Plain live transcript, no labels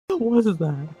What is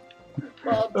that?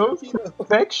 Oh,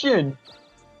 perfection!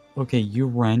 Okay, you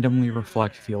randomly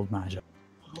reflect field magic.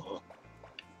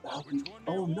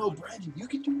 Oh no, Branden, you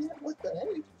can do that? What the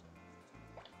heck?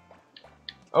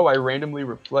 Oh, I randomly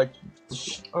reflect.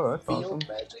 Oh, that's Field awesome.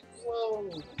 magic. Whoa.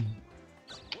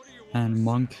 And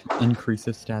monk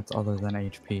increases stats other than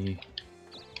HP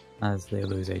as they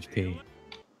lose HP.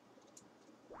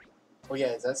 Oh yeah,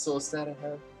 is that still a stat I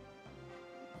have?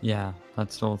 Yeah,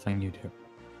 that's the whole thing you do.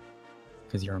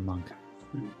 Because you're a monk.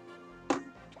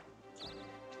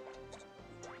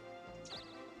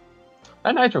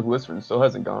 That nitroglycerin still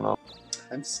hasn't gone off.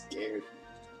 I'm scared.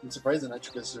 I'm surprised the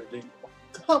nitroglycerin didn't.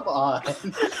 Come on!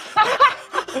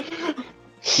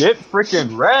 Get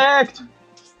freaking wrecked!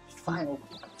 Final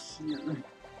here.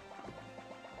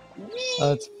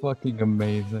 That's fucking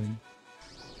amazing.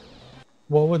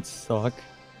 What would suck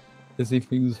is if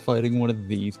he was fighting one of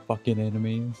these fucking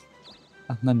enemies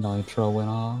and the nitro went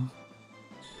off.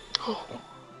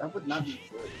 That would not be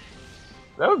good.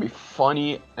 That would be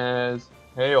funny as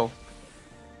hell.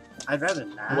 I'd rather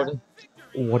not.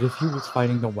 What if he was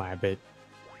fighting the WABBIT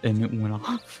and it went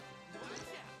off?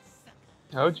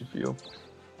 How would you feel?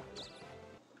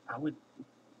 I would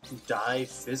die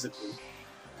physically.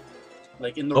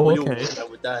 Like in the Oh, real okay. world, I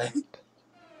would die.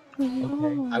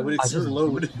 Okay. I would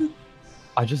explode.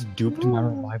 I just duped my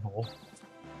revival.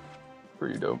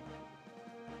 Pretty dope.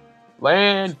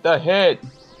 Land the hit!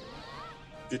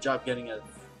 Good job getting an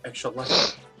extra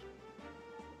life.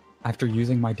 After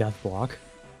using my death block.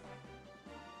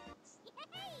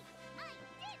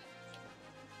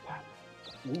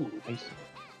 Ooh. Nice.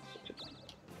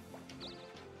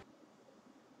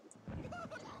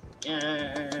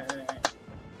 Yeah.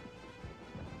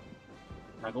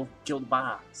 Now go kill the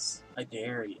boss. I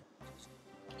dare you.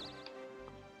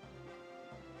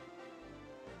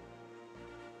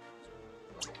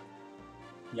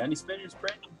 You got any spinners,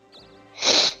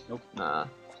 Branden? Nope. Nah.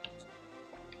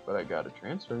 But I gotta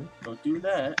transfer. Don't do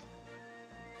that.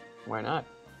 Why not?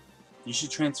 You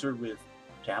should transfer with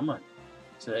Gamma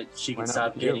so that she Why can not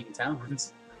stop with you? getting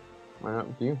talents. Why not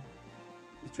with you?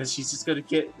 Because she's just gonna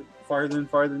get farther and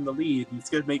farther in the lead, and it's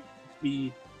gonna make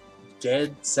me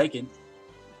dead second.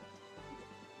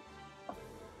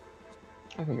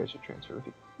 I think I should transfer with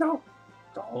you. No,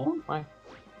 don't. Why?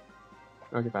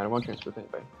 Okay, fine. I won't transfer with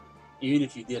anybody. Even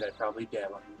if you did, I'd probably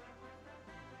dab on you.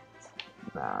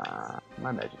 Nah,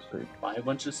 my magic's pretty. Buy a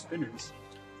bunch of spinners.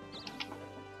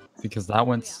 Because that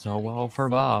went so well for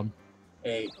Bob.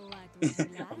 Hey,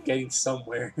 I'm getting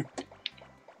somewhere.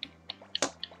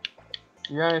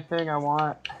 You got anything I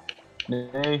want?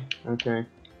 Nay? Okay.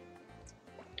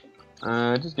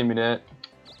 Just give me that.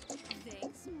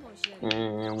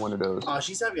 And one of those. Oh,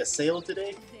 she's having a sale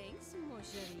today?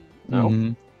 No?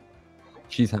 Mhm.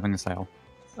 She's having a sale.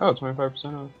 Oh,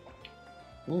 25% off.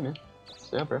 Yeah, man.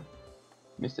 Sale, bro.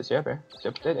 Mr. Sale, bro.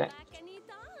 Jump to that.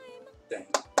 Dang.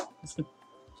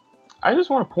 I just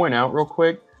want to point out real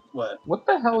quick. What? What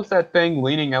the hell is that thing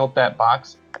leaning out that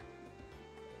box?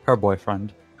 Her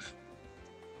boyfriend.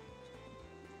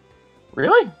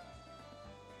 Really?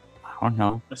 I don't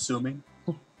know. Assuming.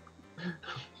 If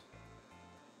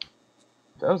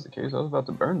that was the case, I was about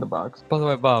to burn the box. By the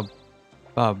way, Bob.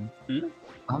 Hmm?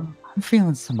 I'm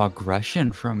feeling some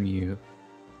aggression from you.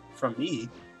 From me?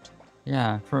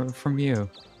 Yeah, from you.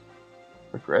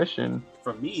 Aggression.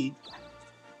 From me?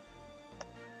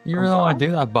 You really want to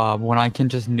do that, Bob, when I can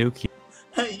just nuke you.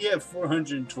 You have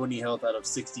 420 health out of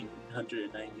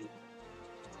 1,690.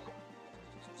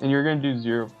 And you're gonna do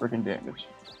 0 freaking damage.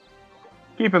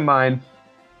 Keep in mind,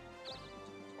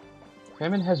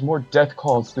 Hammond has more death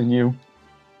calls than you.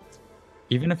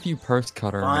 Even if you purse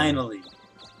cutter me, Finally.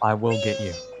 I will get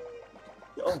you.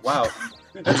 Oh, wow.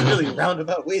 That's a really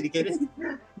roundabout way to get in.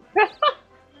 That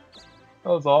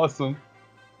was awesome.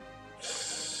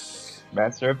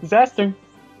 Master of Disaster.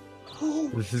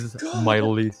 This is God. my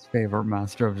least favorite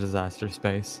Master of Disaster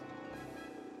space.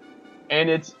 And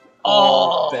it's Oh,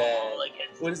 all bad.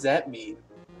 What does that mean?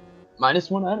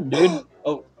 -1 item, dude.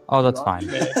 Oh, Oh, that's wrong.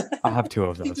 fine. I have 2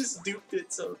 of He those. just duped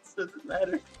it, so it doesn't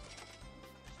matter.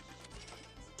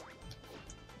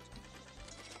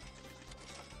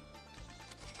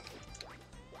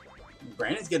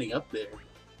 Brandon's getting up there.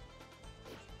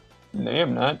 No,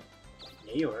 I'm not.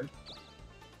 Yeah, you are.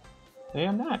 No,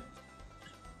 I'm not.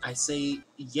 I say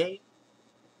yay.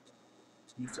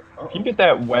 You get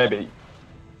that webby.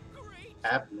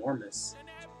 Abnormous.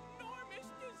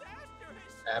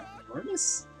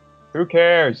 Abnormous? Who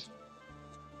cares?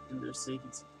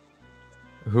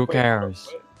 Who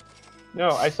cares? No,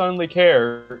 I suddenly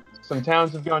care. Some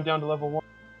towns have gone down to level 1.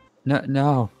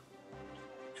 No.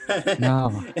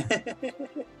 No.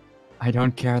 I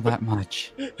don't care that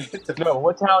much. No,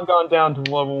 what town gone down to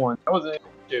level 1? That was it.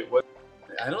 Shit, what?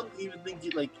 I don't even think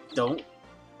you like don't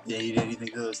need anything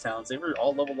to those towns. They were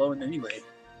all level 1 anyway.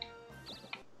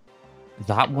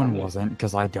 That one wasn't,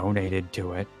 because I donated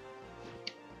to it.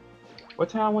 What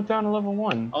town went down to level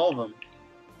 1? All of them.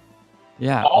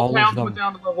 Yeah, All towns of them went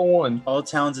down to level 1. All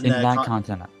towns in, in that, that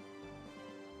continent.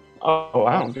 Oh,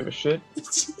 I don't give a shit. I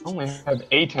only have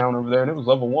a town over there, and it was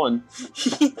level 1.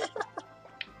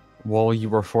 Well, you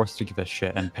were forced to give a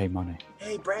shit and pay money.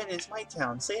 Hey, Branden, it's my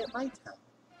town. Say it, my town.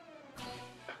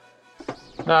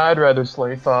 Nah, I'd rather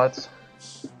slay thoughts.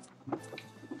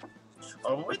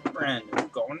 Oh, with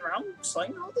Branden, going around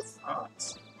slaying all the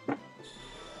thoughts.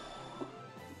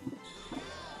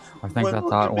 I think that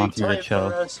thought wants you to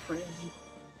chill.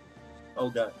 Oh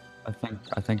god. I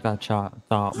think that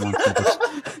thought wants you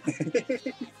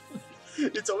to.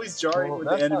 It's always jarring Well, when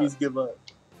the that's enemies give up.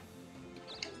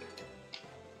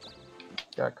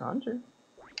 Got conjure.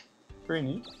 Pretty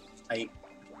neat.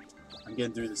 I'm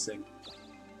getting through this thing.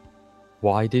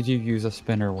 Why did you use a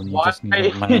spinner when you Why just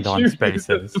need to land did on you use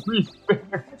spaces? a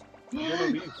 3-spinner?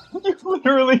 You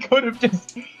literally could have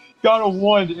just got a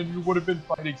 1 and you would have been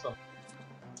fighting something.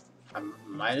 I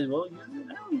might as well use it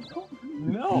now. You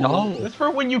know? No. That's for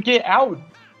when you get out.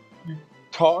 You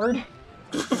tard.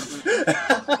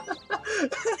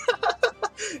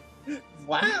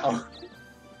 Wow.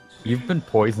 You've been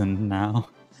poisoned now.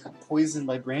 Poisoned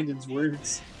by Branden's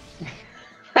words.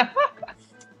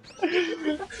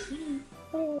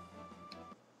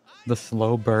 The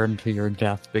slow burn to your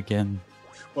death begins.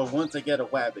 Well, once I get a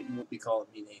WABBIT, you won't be calling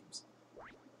me names.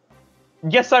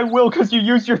 Yes, I will, because you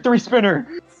used your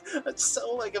 3-spinner.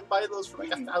 So I can buy those for like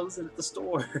 1,000 at the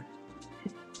store.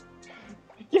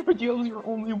 Yeah, but you're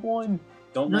only 1.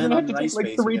 Don't You're land gonna on have to the ice take, like,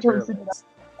 space and 3 get turns to get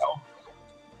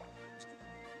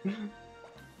paralyzed.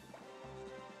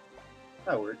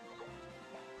 That worked.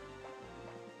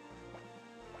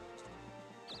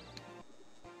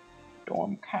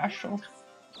 Storm Castle.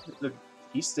 Look,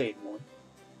 he stayed one.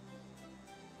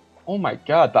 Oh my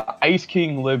god, the Ice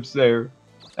King lives there.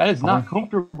 That is not Oh.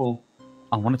 comfortable.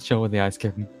 I want to chill with the Ice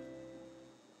King.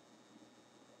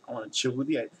 I want to chill with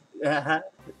the ice.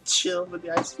 Chill with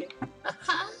the ice king.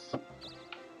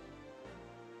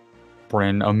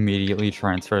 Bryn immediately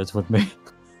transfers with me.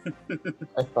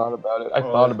 I thought about it. I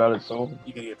Oh. thought about it so.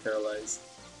 You're gonna get paralyzed.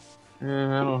 I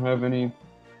don't have any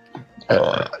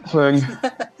thing.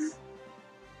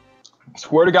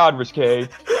 Swear to God, Risque.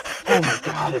 Oh my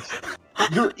god,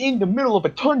 you're in the middle of a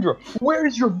tundra. Where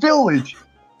is your village?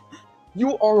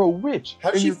 You are a witch,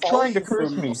 How'd and she you're follow trying to you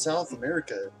curse from me. South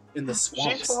America in the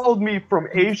swamps? She's followed me from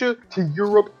Asia to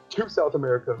Europe to South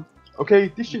America. Okay,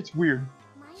 this shit's weird.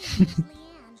 My name is Leanne.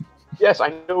 Yes,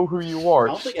 I know who you I are.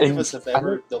 don't think any of and us have I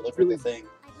ever don't delivered really- the thing.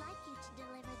 I'd like you to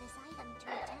deliver this item to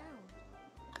a town.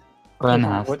 Bryn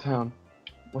has. What town?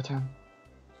 What town?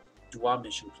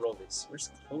 Duamish and Clovis. Where's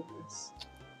Clovis?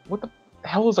 What the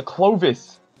hell is a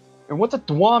Clovis? And what's a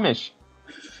Dwamish?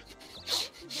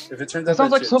 If it turns That out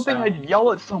sounds like shit's something found- I'd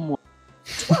yell at someone.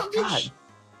 Duamish! God.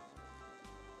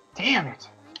 Damn it.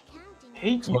 I'm counting.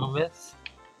 Hate you. Clovis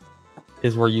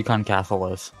is where Yukon Castle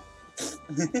is.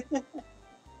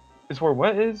 Is where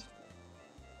what is?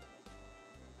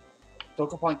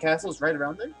 Dokapon Castle's right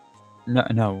around there?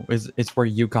 No, it's where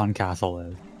Yukon Castle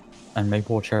is. And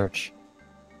Maple Church.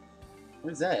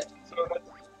 Where's that? So that's,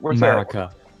 where's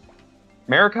America.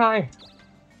 that? Marikai?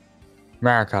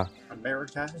 America.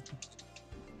 America?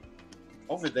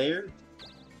 Over there?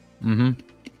 Mm-hmm.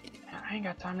 I ain't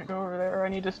got time to go over there. I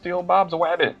need to steal Bob's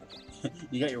Wabbit.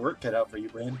 You got your work cut out for you,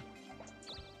 Brand.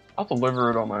 I'll deliver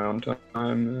it on my own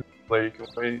time. Like,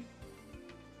 wait.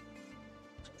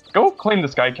 Go claim the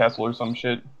Sky Castle or some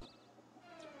shit.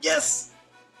 Yes!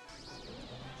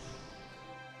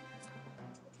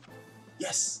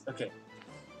 Yes! Okay.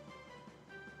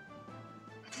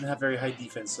 I don't have very high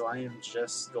defense, so I am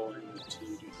just going to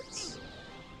do this.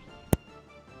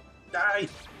 Die!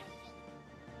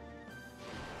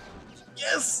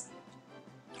 Yes!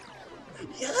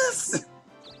 Yes!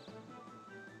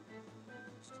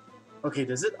 Okay,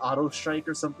 does it auto strike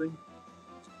or something?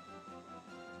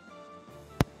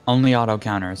 Only auto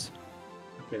counters.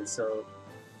 Okay, so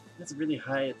that's a really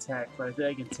high attack, but I think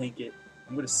I can tank it.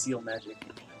 I'm gonna seal magic.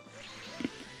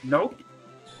 Nope.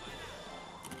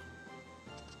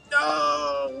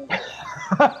 No!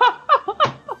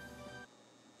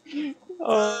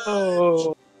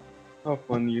 Oh. How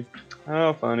funny.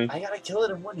 How funny. I gotta kill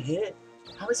it in one hit.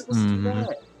 How am I supposed to do Mhm.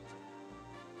 that?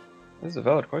 This is a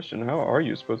valid question. How are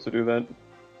you supposed to do that?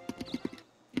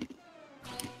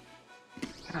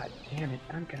 God damn it.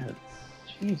 I'm gonna...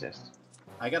 Jesus.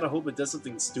 I gotta hope it does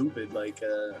something stupid, like,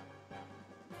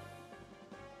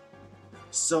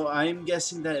 So I'm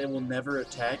guessing that it will never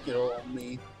attack, it'll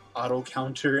only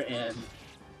auto-counter and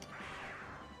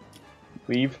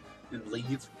Leave.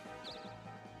 leave.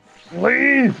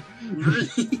 Leave!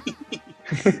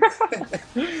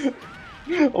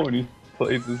 Oh, these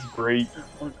plays is great.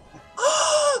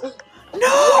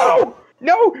 No!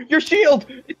 No! Your shield!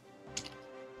 Your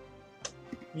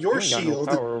You ain't got shield!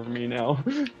 no power over me now.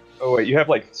 Oh wait, you have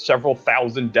like several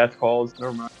thousand death calls.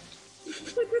 Never mind.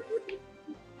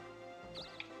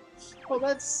 Oh,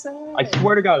 that's sad. I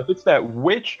swear to God, if it's that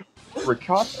witch,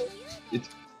 Ricotta, it's...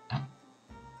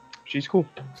 She's cool.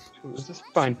 This is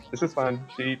fine. This is fine.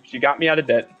 She got me out of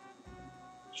debt.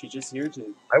 She's just here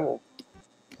to... I will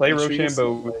play Make sure you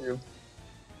Rochambeau see- with you.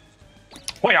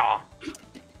 Hoya!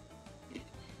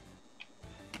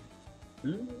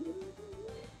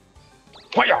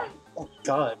 Hoya! Oh,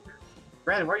 God.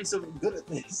 Brad, why are you so good at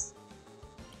this?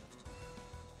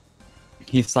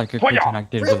 He's psychically Hoya!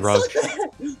 connected with Roche.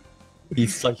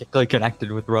 He's psychically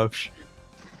connected with Roche.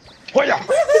 Hoya!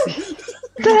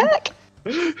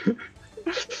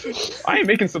 I ain't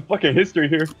making some fucking history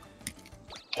here.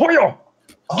 Hoya!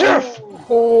 Jeff!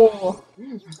 Oh.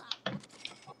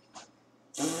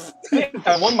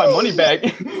 I won my money back.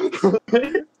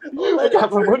 I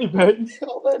got my money back.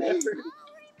 All that effort.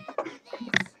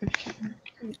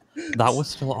 That was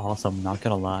still awesome, not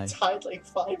gonna lie. Tied like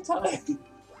 5 times.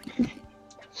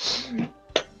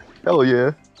 Hell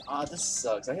yeah. Ah, this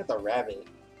sucks. I got the rabbit.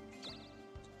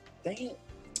 Dang it.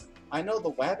 I know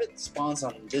the wabbit spawns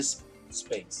on this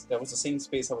space. That was the same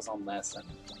space I was on last time.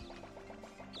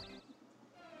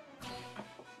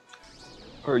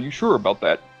 Are you sure about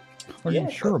that? Are Yeah.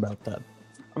 you sure about that?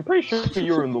 I'm pretty sure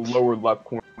you were in the lower left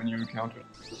corner when you encountered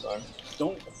it this time.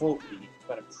 Don't quote me,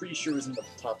 but I'm pretty sure it was in the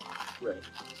top right.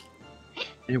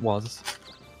 It was.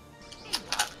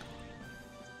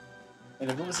 And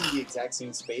if it was in the exact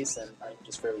same space, then I'm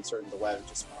just fairly certain the wabbit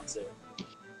just spawns there.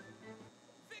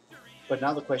 But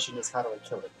now the question is, how do I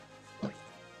kill it?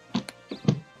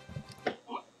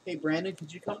 Hey Brandon,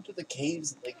 could you come to the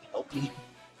caves and like help me,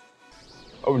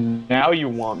 Oh, now you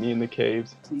want me in the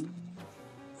caves. please?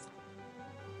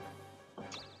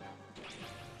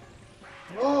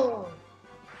 Oh,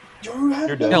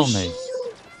 You're dead. Kill me.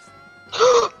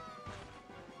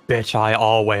 Bitch, I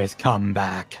always come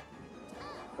back.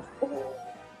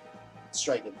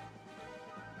 Strike him.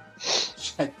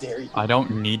 I dare you. I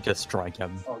don't need to strike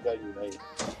him. Oh god, you're right.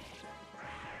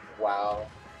 Wow.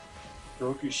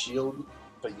 Broke your shield,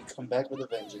 but you come back with a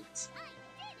vengeance.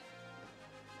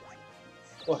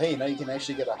 Well, hey, now you can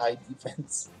actually get a high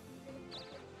defense.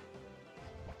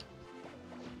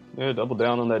 Yeah, double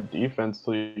down on that defense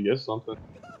till you get something.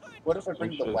 What if I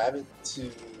bring the Shit. wabbit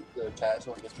to the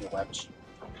castle and gives me a wabbit shield?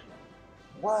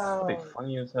 Wow. That'd be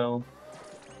funny as hell.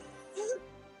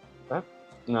 That?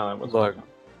 No, it wasn't. Look.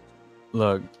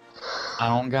 Look. I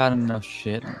don't got enough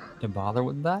shit to bother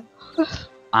with that.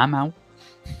 I'm out.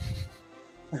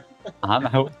 I'm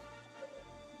out.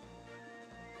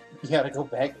 You gotta go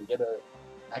back and get a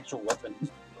actual weapon.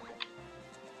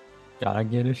 Gotta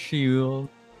get a shield.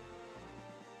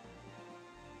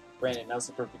 Brandon, now's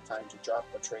the perfect time to drop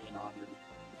a train on her.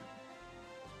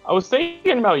 I was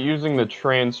thinking about using the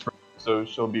transfer so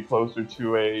she'll be closer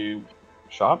to a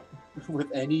shop.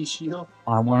 With any shield?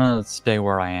 I wanna stay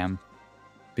where I am.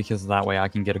 Because that way I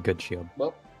can get a good shield.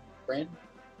 Well, Brandon,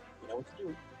 you know what to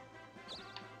do.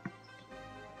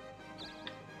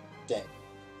 Dang.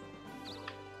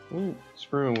 I'm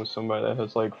screwing with somebody that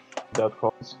has like death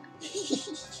calls.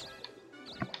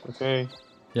 Okay.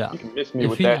 Yeah. You can miss me If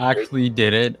with he that. shit. actually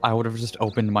did it, I would have just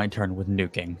opened my turn with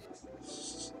nuking.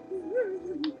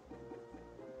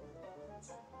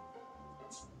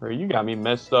 Bro, you got me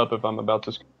messed up if I'm about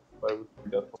to play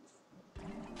with death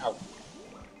Ow.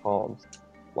 calls.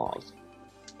 Laws.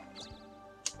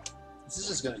 This is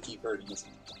just gonna keep hurting, isn't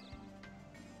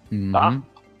it? Mhm. Ah.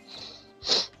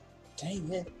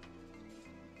 Dang it.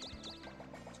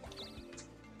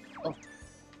 Oh.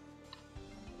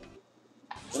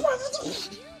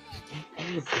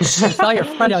 I saw your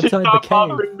friend outside the Stop cave.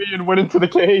 bothering me and went into the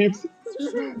caves. I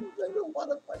don't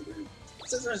wanna fight her.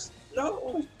 Scissors,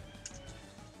 no!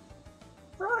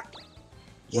 Rock!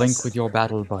 Link with your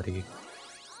battle buddy.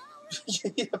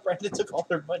 Yeah, Brandon took all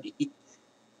their money.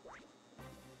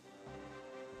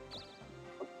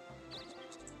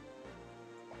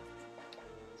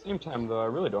 Same time though, I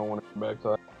really don't want to go back to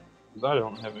that because I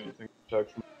don't have anything to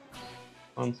protect from.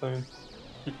 I'm saying.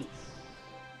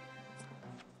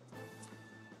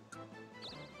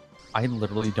 I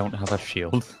literally don't have a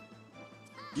shield.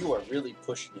 You are really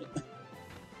pushing it.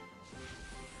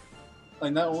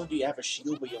 Like, not only do you have a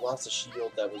shield, but you lost a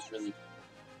shield that was really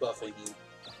buffing you.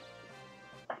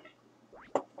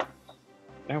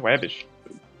 That WABBIT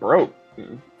broke.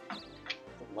 The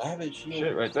WABBIT shield.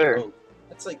 Shit right there. broke.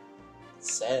 That's like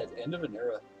sad. End of an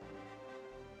era.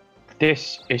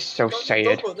 This is so sad.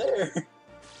 Don't go there.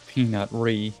 Peanut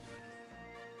Ree.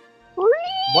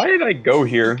 Why did I go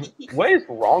here? What is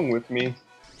wrong with me?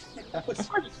 That was That's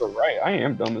not just so right. I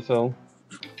am dumb as hell.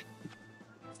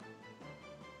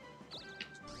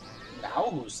 now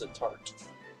who's the tart?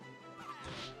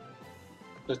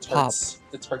 The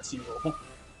tart's evil.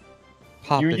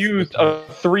 Pop You is the used top.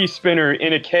 a 3-spinner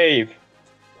in a cave.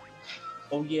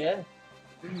 Oh yeah?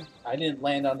 I didn't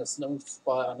land on the snow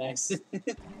spot on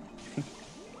accident.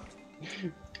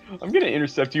 I'm gonna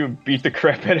intercept you and beat the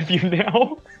crap out of you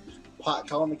now. Pot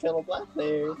calling the kettle black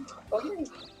there. Okay.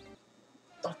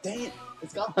 Oh dang it,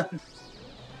 it's gone. That's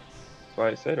why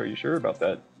I said, are you sure about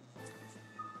that?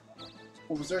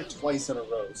 Well, it was there twice in a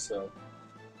row, so.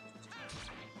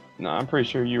 Nah, I'm pretty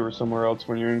sure you were somewhere else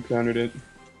when you encountered it.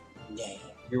 Yeah.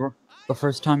 You were the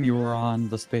first time you were on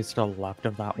the space to the left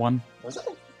of that one. Was it?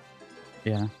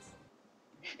 Yeah.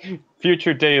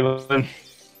 Future Dalen,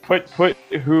 put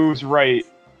who's right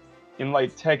in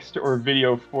like text or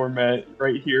video format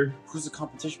right here. Who's the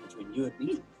competition between you and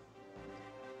me?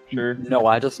 Sure. No,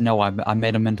 I just know. I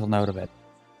made a mental note of it.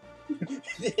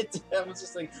 I was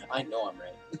just like, I know I'm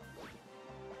right.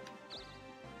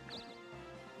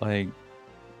 Like,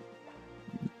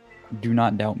 do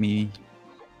not doubt me,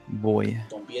 boy.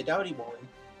 Don't be a dowdy boy.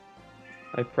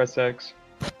 I press X.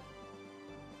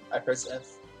 I press F.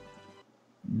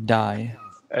 Die.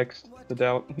 X the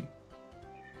doubt.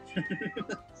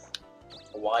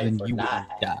 Why Then for you will not?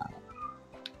 die.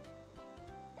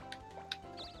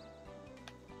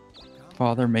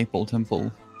 Father Maple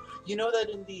Temple. You know that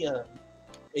in the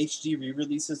HD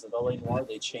re-releases of LA Noire,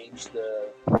 they changed the...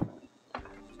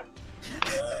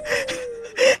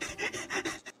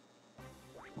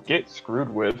 Get screwed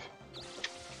with.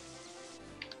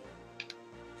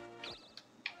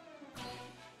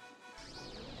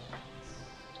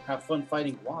 Have fun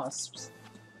fighting wasps.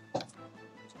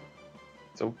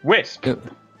 It's a wisp.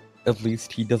 At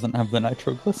least he doesn't have the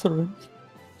nitroglycerin.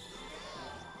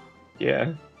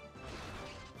 Yeah.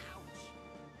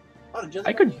 Oh, did you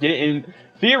I could get in.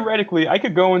 Theoretically, I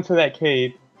could go into that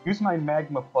cave, use my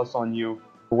magma plus on you,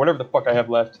 or whatever the fuck I have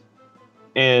left,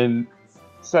 and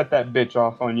set that bitch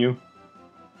off on you.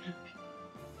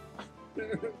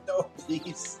 No,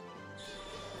 please.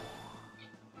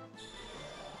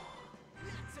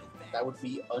 That would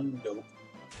be undope.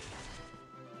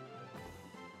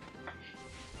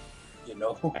 You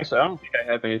know? Actually, I don't think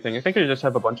I have anything. I think I just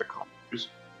have a bunch of combos.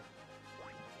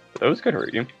 Those could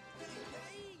hurt you.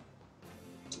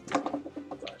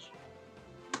 Gosh.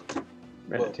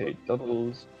 Meditate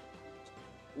doubles.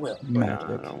 Well, Nah, Magic.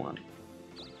 I don't want.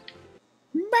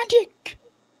 Magic!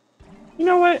 You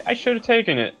know what? I should have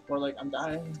taken it. or like, I'm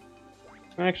dying.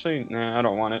 Actually, nah, I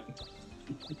don't want it.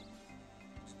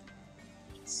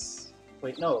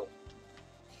 Wait, no.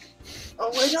 Oh,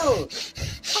 wait, no!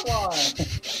 Come on!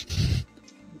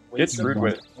 Get screwed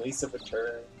with. Waste of a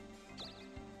turn.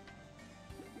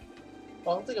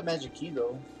 Oh, I'll take a magic key,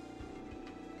 though.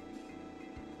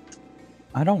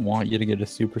 I don't want you to get a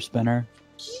super spinner.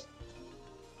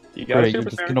 You got a Great, you're super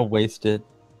just spinner? gonna waste it.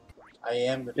 I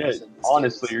am gonna Yeah, use it in this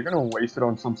honestly, case. you're gonna waste it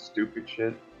on some stupid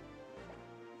shit.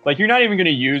 Like, you're not even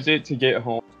gonna use it to get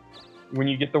home. When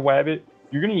you get the WABBIT,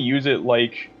 you're gonna use it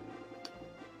like...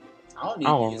 I don't need I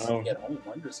to don't use it know. to get home.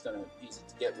 I'm just gonna use it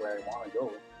to get where I want to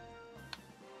go.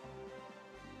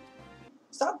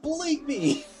 Stop bullying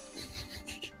me!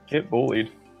 Get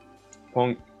bullied.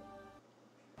 Punk.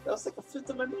 That was like a fifth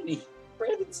of my money.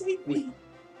 Branden saved me.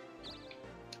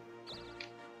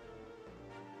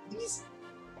 Please.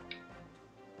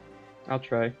 I'll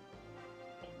try.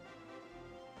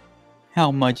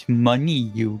 How much money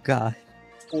you got?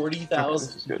 40,000.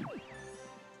 This is good.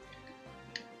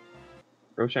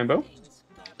 Rochambeau?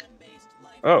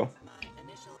 Oh.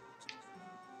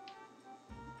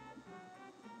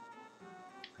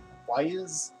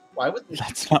 Why would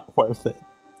That's not worth it.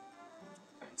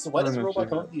 so why does the I'm robot not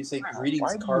come sure. up to you and say Why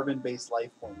greetings do you- carbon-based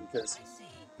life form? Because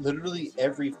literally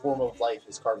every form of life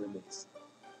is carbon-based.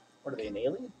 What are they, an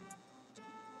alien?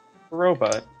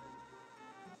 Robot.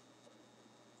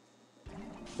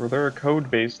 Were there a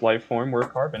code-based life form? We're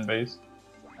carbon-based.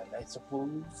 I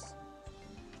suppose.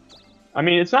 I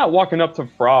mean, it's not walking up to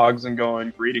frogs and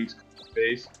going, greetings,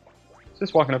 base. It's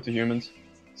just walking up to humans.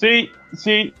 See,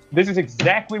 this is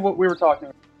exactly what we were talking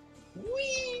about.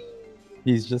 Whee!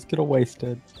 He's just gonna waste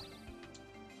it.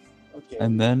 Okay.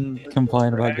 And then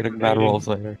complain about getting bad rolls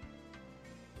later.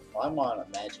 I'm on a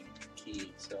magic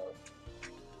key, so.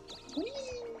 Whee!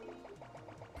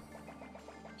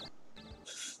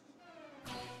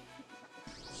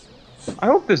 I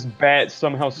hope this bat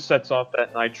somehow sets off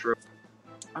that nitro.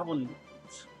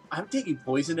 I'm taking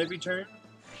poison every turn.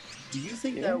 Do you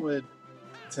think Yeah. that would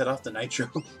set off the nitro?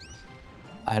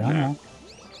 I don't know.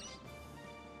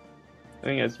 I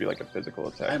think it has to be like a physical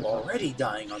attack. I'm already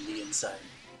dying on the inside.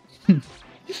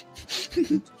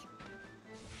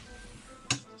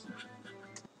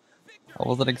 I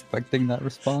wasn't expecting that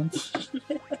response.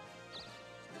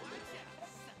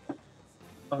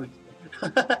 Oh.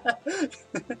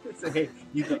 So, hey,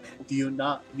 do you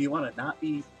want to not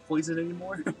be poisoned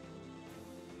anymore?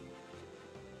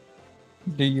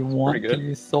 Do you want pretty to good.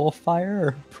 use soul fire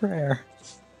or prayer?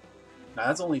 Nah,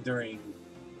 that's only during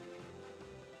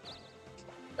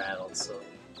battles, so.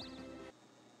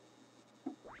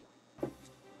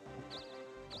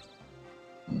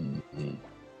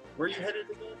 Where are you headed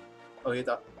again? Oh, you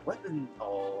thought weapon.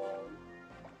 Oh.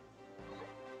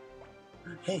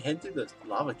 Hey, head through the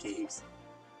lava caves.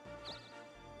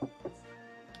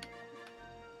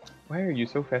 Why are you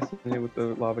so fascinated with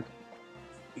the lava?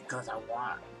 Because I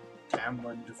want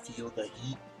Cameron to feel the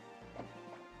heat.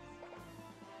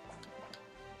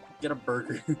 Get a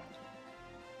burger.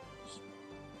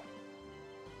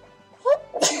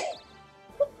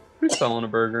 Who's selling a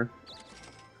burger?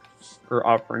 Or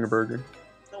offering a burger?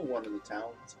 No one in the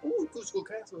towns. Ooh, Cusco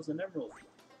Castle is an emerald.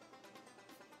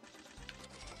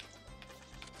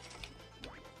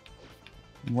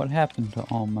 What happened to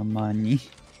all my money?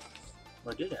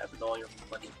 What did happen to all your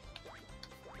money?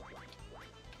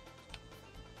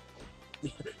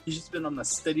 You've just been on a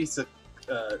steady,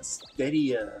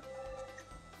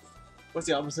 what's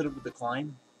the opposite of a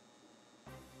decline?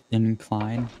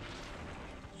 Incline.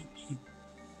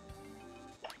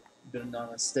 Been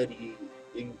on a steady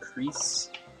increase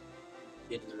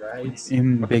in rise.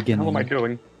 In What the hell am I beginning.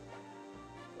 doing?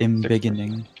 In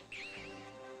beginning.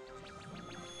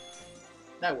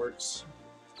 That works.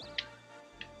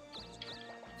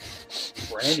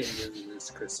 Branden uses this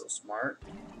crystal smart.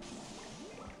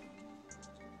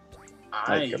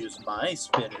 I Like a- use my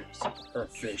spinners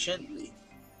efficiently.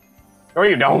 No,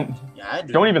 you don't. Yeah, I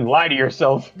do. Don't even lie to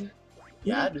yourself.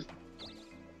 Yeah, I do.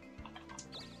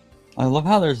 I love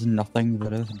how there's nothing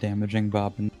that is damaging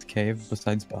Bob in this cave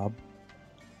besides Bob.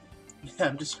 Yeah,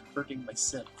 I'm just hurting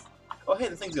myself. Oh, hey,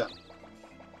 the thing's gone.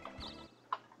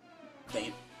 Dang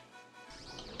it.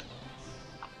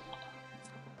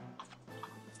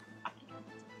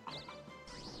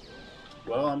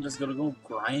 Well, I'm just gonna go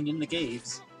grind in the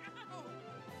caves.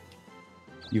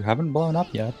 You haven't blown up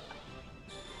yet.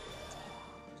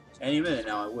 Any minute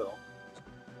now, I will.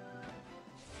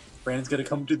 Brandon's gonna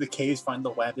come to the caves, find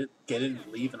the wabbit, get it, and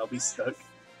leave, and I'll be stuck.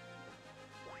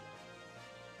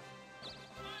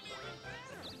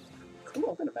 Cool,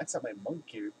 I'm gonna max out my monk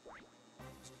here.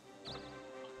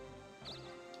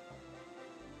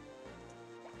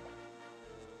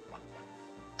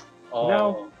 Oh.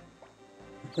 No.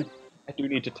 I do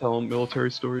need to tell a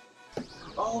military story.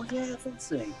 Oh, yeah, those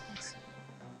things.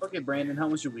 Okay, Brandon, how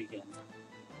was your weekend?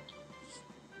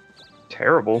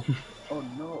 Terrible. Oh,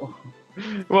 no.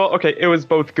 Well, okay, it was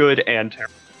both good and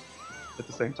terrible at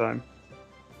the same time.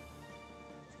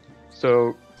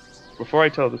 So, before I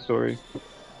tell the story,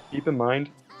 keep in mind,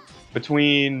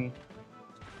 between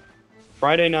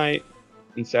Friday night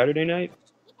and Saturday night,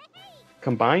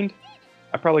 combined,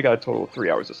 I probably got a total of 3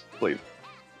 hours of sleep.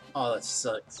 Oh, that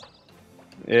sucks.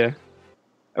 Yeah.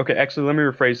 Okay, actually, let me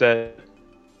rephrase that.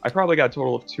 I probably got a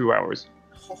total of 2 hours.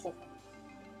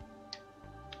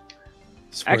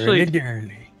 Actually-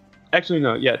 Actually,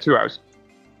 no, yeah, 2 hours.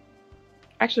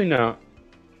 Actually, no.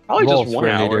 Probably just 1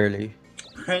 hour.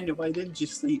 Brandon, why didn't you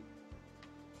sleep?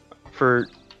 For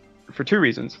two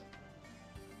reasons.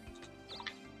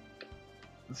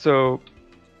 So,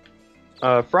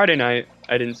 Friday night,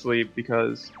 I didn't sleep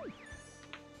because...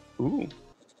 Ooh.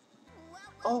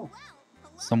 Oh,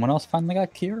 Someone else finally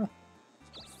got Kira.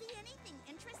 See anything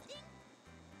interesting?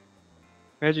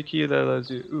 Magic key that allows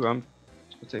you... Ooh, I'll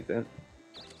take that.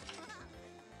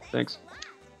 Thanks.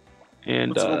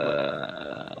 And, What's it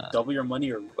over? Double your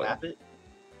money or wrap it?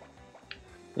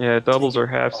 yeah, doubles or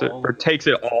halves it, all. or takes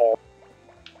it all.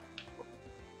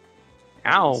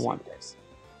 I don't want this.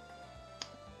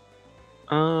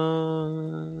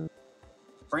 Brandon,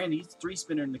 he's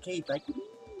 3-spinner in the cave. Like, Thanks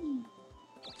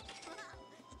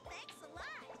a lot.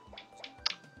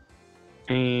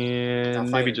 And Now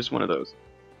maybe fire. just one of those.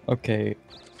 Okay,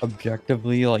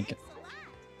 objectively, like,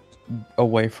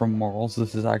 away from morals,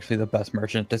 this is actually the best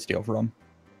merchant to steal from.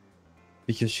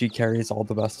 Because she carries all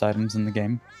the best items in the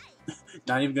game.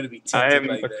 Not even gonna be I tempted am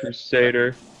like a that.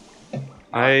 crusader.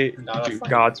 I not a do fighter.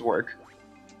 God's work.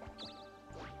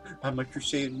 I'm a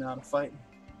crusader, not a fighter.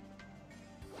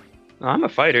 I'm a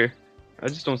fighter. I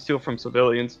just don't steal from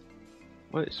civilians.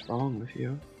 What is wrong with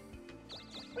you?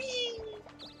 Whee!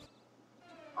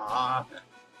 Ah,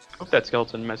 Hope that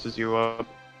skeleton messes you up.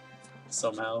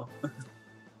 somehow.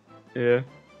 Yeah,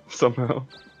 somehow.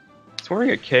 It's wearing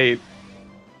a cape.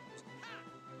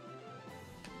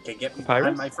 Can get me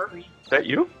Papyrus? behind my furry. Is that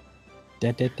you?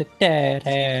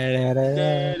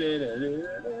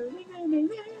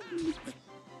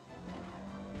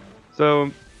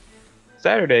 So,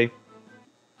 Saturday,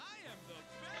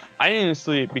 I didn't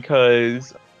sleep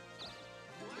because,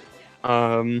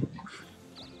 you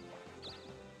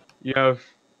know,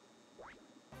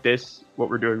 what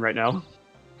we're doing right now,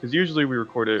 because usually we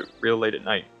record it real late at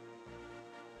night,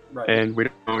 Right. and we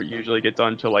don't usually get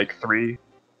done till like 3,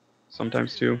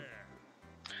 sometimes 2.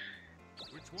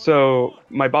 So,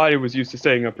 my body was used to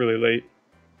staying up really late,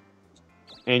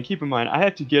 and keep in mind, I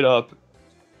had to get up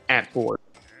at 4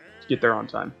 to get there on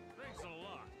time.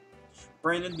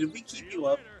 Brandon, did we keep you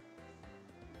up?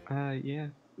 Yeah.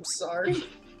 I'm sorry.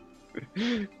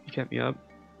 You kept me up.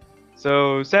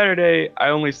 So Saturday, I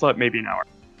only slept maybe an hour.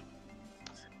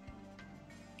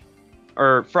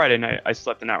 Or Friday night, I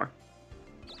slept an hour.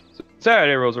 So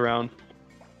Saturday rolls around.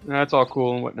 And that's all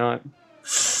cool and whatnot.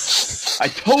 I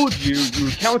told you, you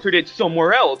encountered it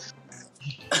somewhere else.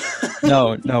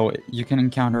 No, you can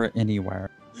encounter it anywhere.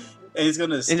 And he's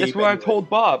gonna And escape that's what I anyway. told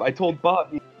Bob. I told Bob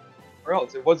somewhere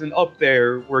else. It wasn't up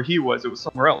there where he was. It was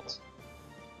somewhere else.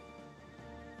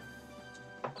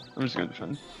 I'm just gonna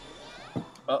defend.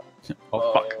 Oh,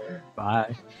 Oh, fuck.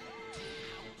 Bye.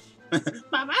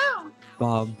 Mama!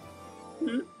 Bob,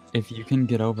 Hmm? if you can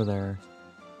get over there,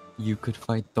 you could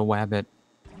fight the WABBIT.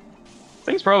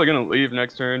 Thing's probably gonna leave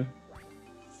next turn.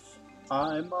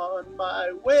 I'm on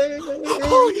my way.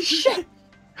 Holy shit!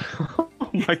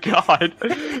 Oh my god.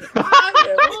 I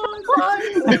am on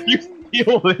my way. If you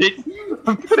steal it,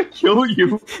 I'm gonna kill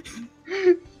you.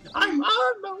 I'm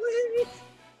on my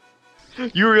way.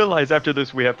 You realize after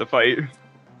this we have to fight.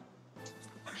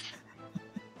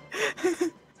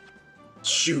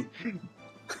 Shoot.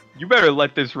 You better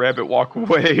let this rabbit walk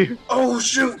away. Oh,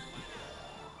 shoot.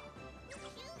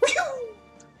 Whew.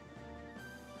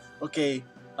 Okay,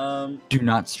 Do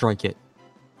not strike it.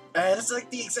 that's like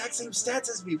the exact same stats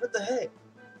as me. What the heck?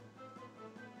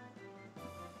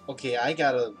 Okay, I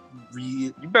gotta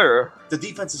You better The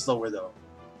defense is lower though.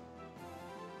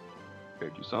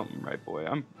 do something right, boy.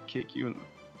 I'm gonna kick you in the...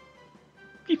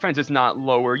 Defense is not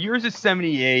lower. Yours is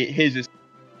 78, his is...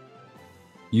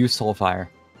 Use Soulfire.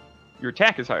 Your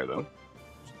attack is higher, though.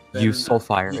 Then Use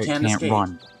Soulfire. you It can't can't escape.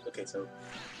 run. Okay, so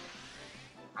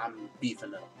I'm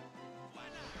beefing up.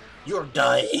 You're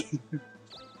dying.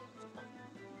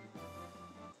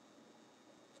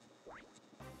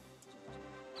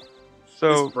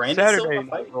 So, Is Branden still Saturday in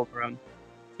the fight? night rolls around.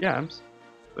 Yeah, I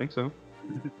think so.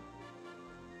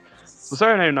 So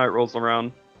Saturday night rolls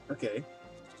around. Okay.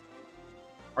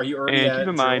 Are you already And at keep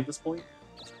in drill mind- at this point?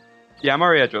 Yeah, I'm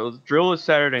already at drill. Drill is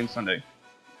Saturday and Sunday.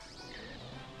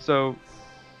 So,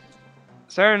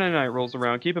 Saturday night rolls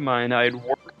around. Keep in mind, I'd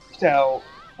worked out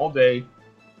all day,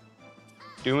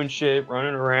 doing shit,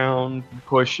 running around,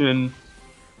 pushing,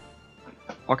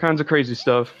 all kinds of crazy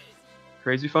stuff.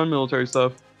 Crazy fun military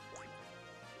stuff.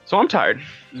 So I'm tired.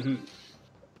 Mm-hmm.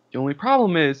 The only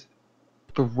problem is,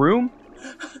 the room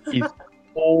is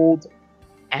cold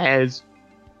as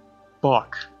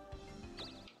fuck.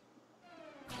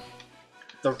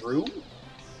 The room?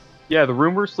 Yeah, the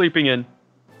room we're sleeping in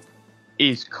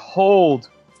is cold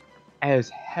as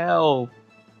hell.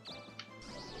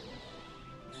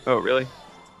 Oh, really?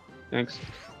 Thanks.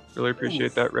 Really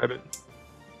appreciate that, Rabbit.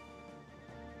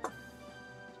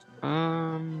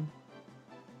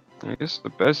 I guess the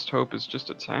best hope is just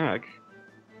attack.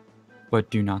 But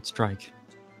do not strike.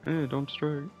 Don't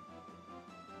strike.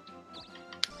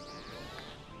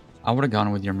 I would have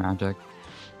gone with your magic.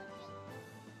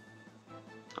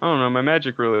 I don't know, my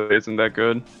magic really isn't that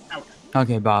good.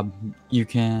 Okay, Bob, you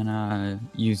can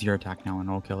use your attack now and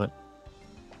I'll kill it.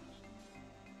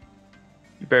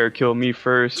 You better kill me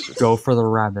first. Go for the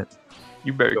rabbit.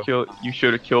 You better kill. You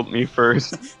should have killed me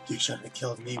first. You should have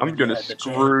killed me. I'm when gonna you had the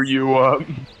screw chance. you up.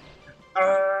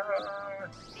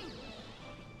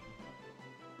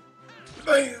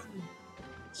 Bam!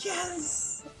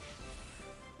 Yes!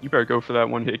 You better go for that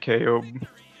one hit KO.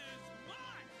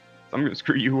 I'm gonna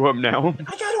screw you up now.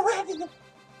 I got a wagon!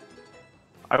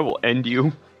 I will end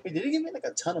you. Wait, did he give me like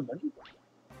a ton of money?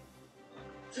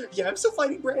 Yeah, I'm still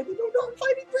fighting Brandon. Oh no, I'm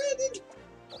fighting Brandon!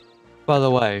 By the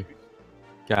way,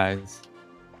 Guys,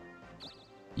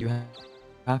 you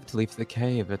have to leave the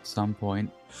cave at some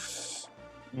point.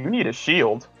 You need a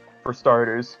shield, for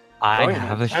starters. I Don't even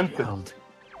have a attempt to shield.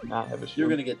 Not have a shield. You're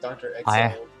gonna get Dr.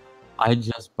 Exiled. I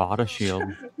just bought a shield.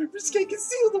 Just can't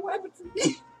conceal the weapon from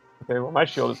me. Okay, well my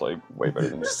shield is like way better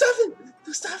than No, yours. stop it!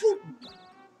 No, stop it!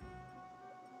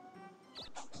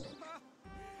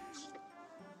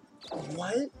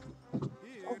 What?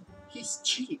 Oh, he's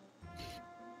cheap.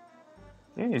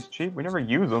 Yeah, he's cheap. We never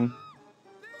use him.